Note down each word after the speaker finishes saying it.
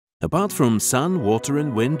Apart from sun, water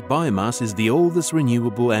and wind, biomass is the oldest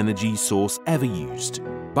renewable energy source ever used.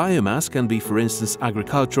 Biomass can be, for instance,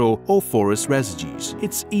 agricultural or forest residues.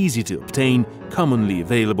 It's easy to obtain, commonly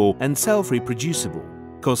available and self-reproducible.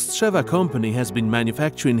 Kostrzewa company has been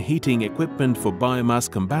manufacturing heating equipment for biomass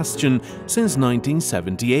combustion since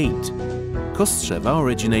 1978. Kostrzewa,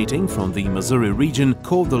 originating from the Mazuri region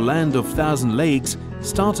called the Land of Thousand Lakes,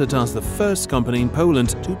 started as the first company in Poland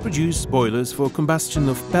to produce boilers for combustion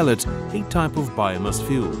of pellet, a type of biomass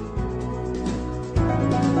fuel.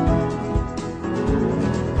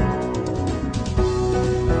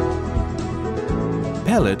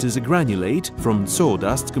 Pellet is a granulate from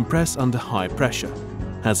sawdust compressed under high pressure.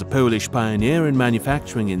 As a Polish pioneer in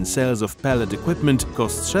manufacturing and sales of pellet equipment,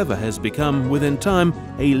 Kostrzewa has become, within time,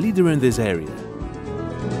 a leader in this area.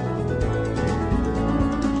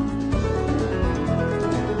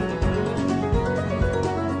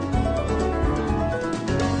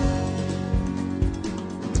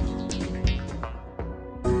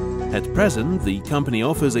 At present, the company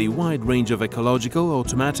offers a wide range of ecological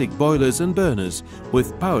automatic boilers and burners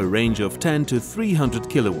with power range of 10 to 300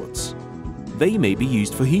 kilowatts. They may be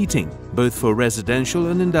used for heating, both for residential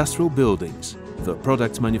and industrial buildings. The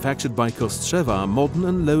products manufactured by Kostrzewa are modern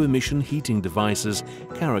and low-emission heating devices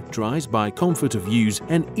characterized by comfort of use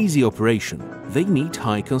and easy operation. They meet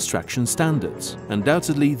high construction standards.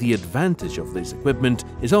 Undoubtedly, the advantage of this equipment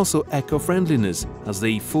is also eco-friendliness, as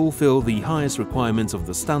they fulfill the highest requirements of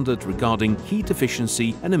the standard regarding heat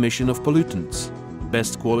efficiency and emission of pollutants.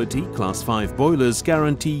 Best quality Class 5 boilers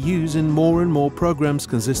guarantee use in more and more programs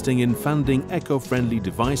consisting in funding eco-friendly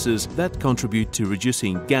devices that contribute to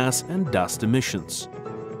reducing gas and dust emissions.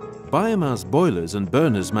 Biomass boilers and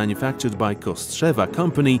burners manufactured by Kostrzewa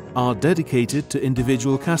company are dedicated to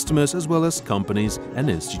individual customers as well as companies and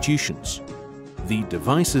institutions. The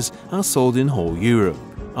devices are sold in whole Europe.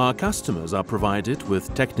 Our customers are provided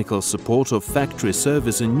with technical support of factory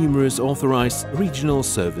service and numerous authorized regional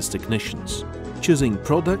service technicians. Choosing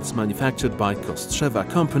products manufactured by Kostrzewa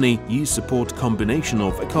company, you support combination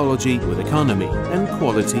of ecology with economy and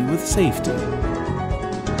quality with safety.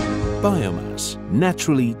 Biomass,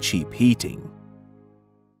 naturally cheap heating.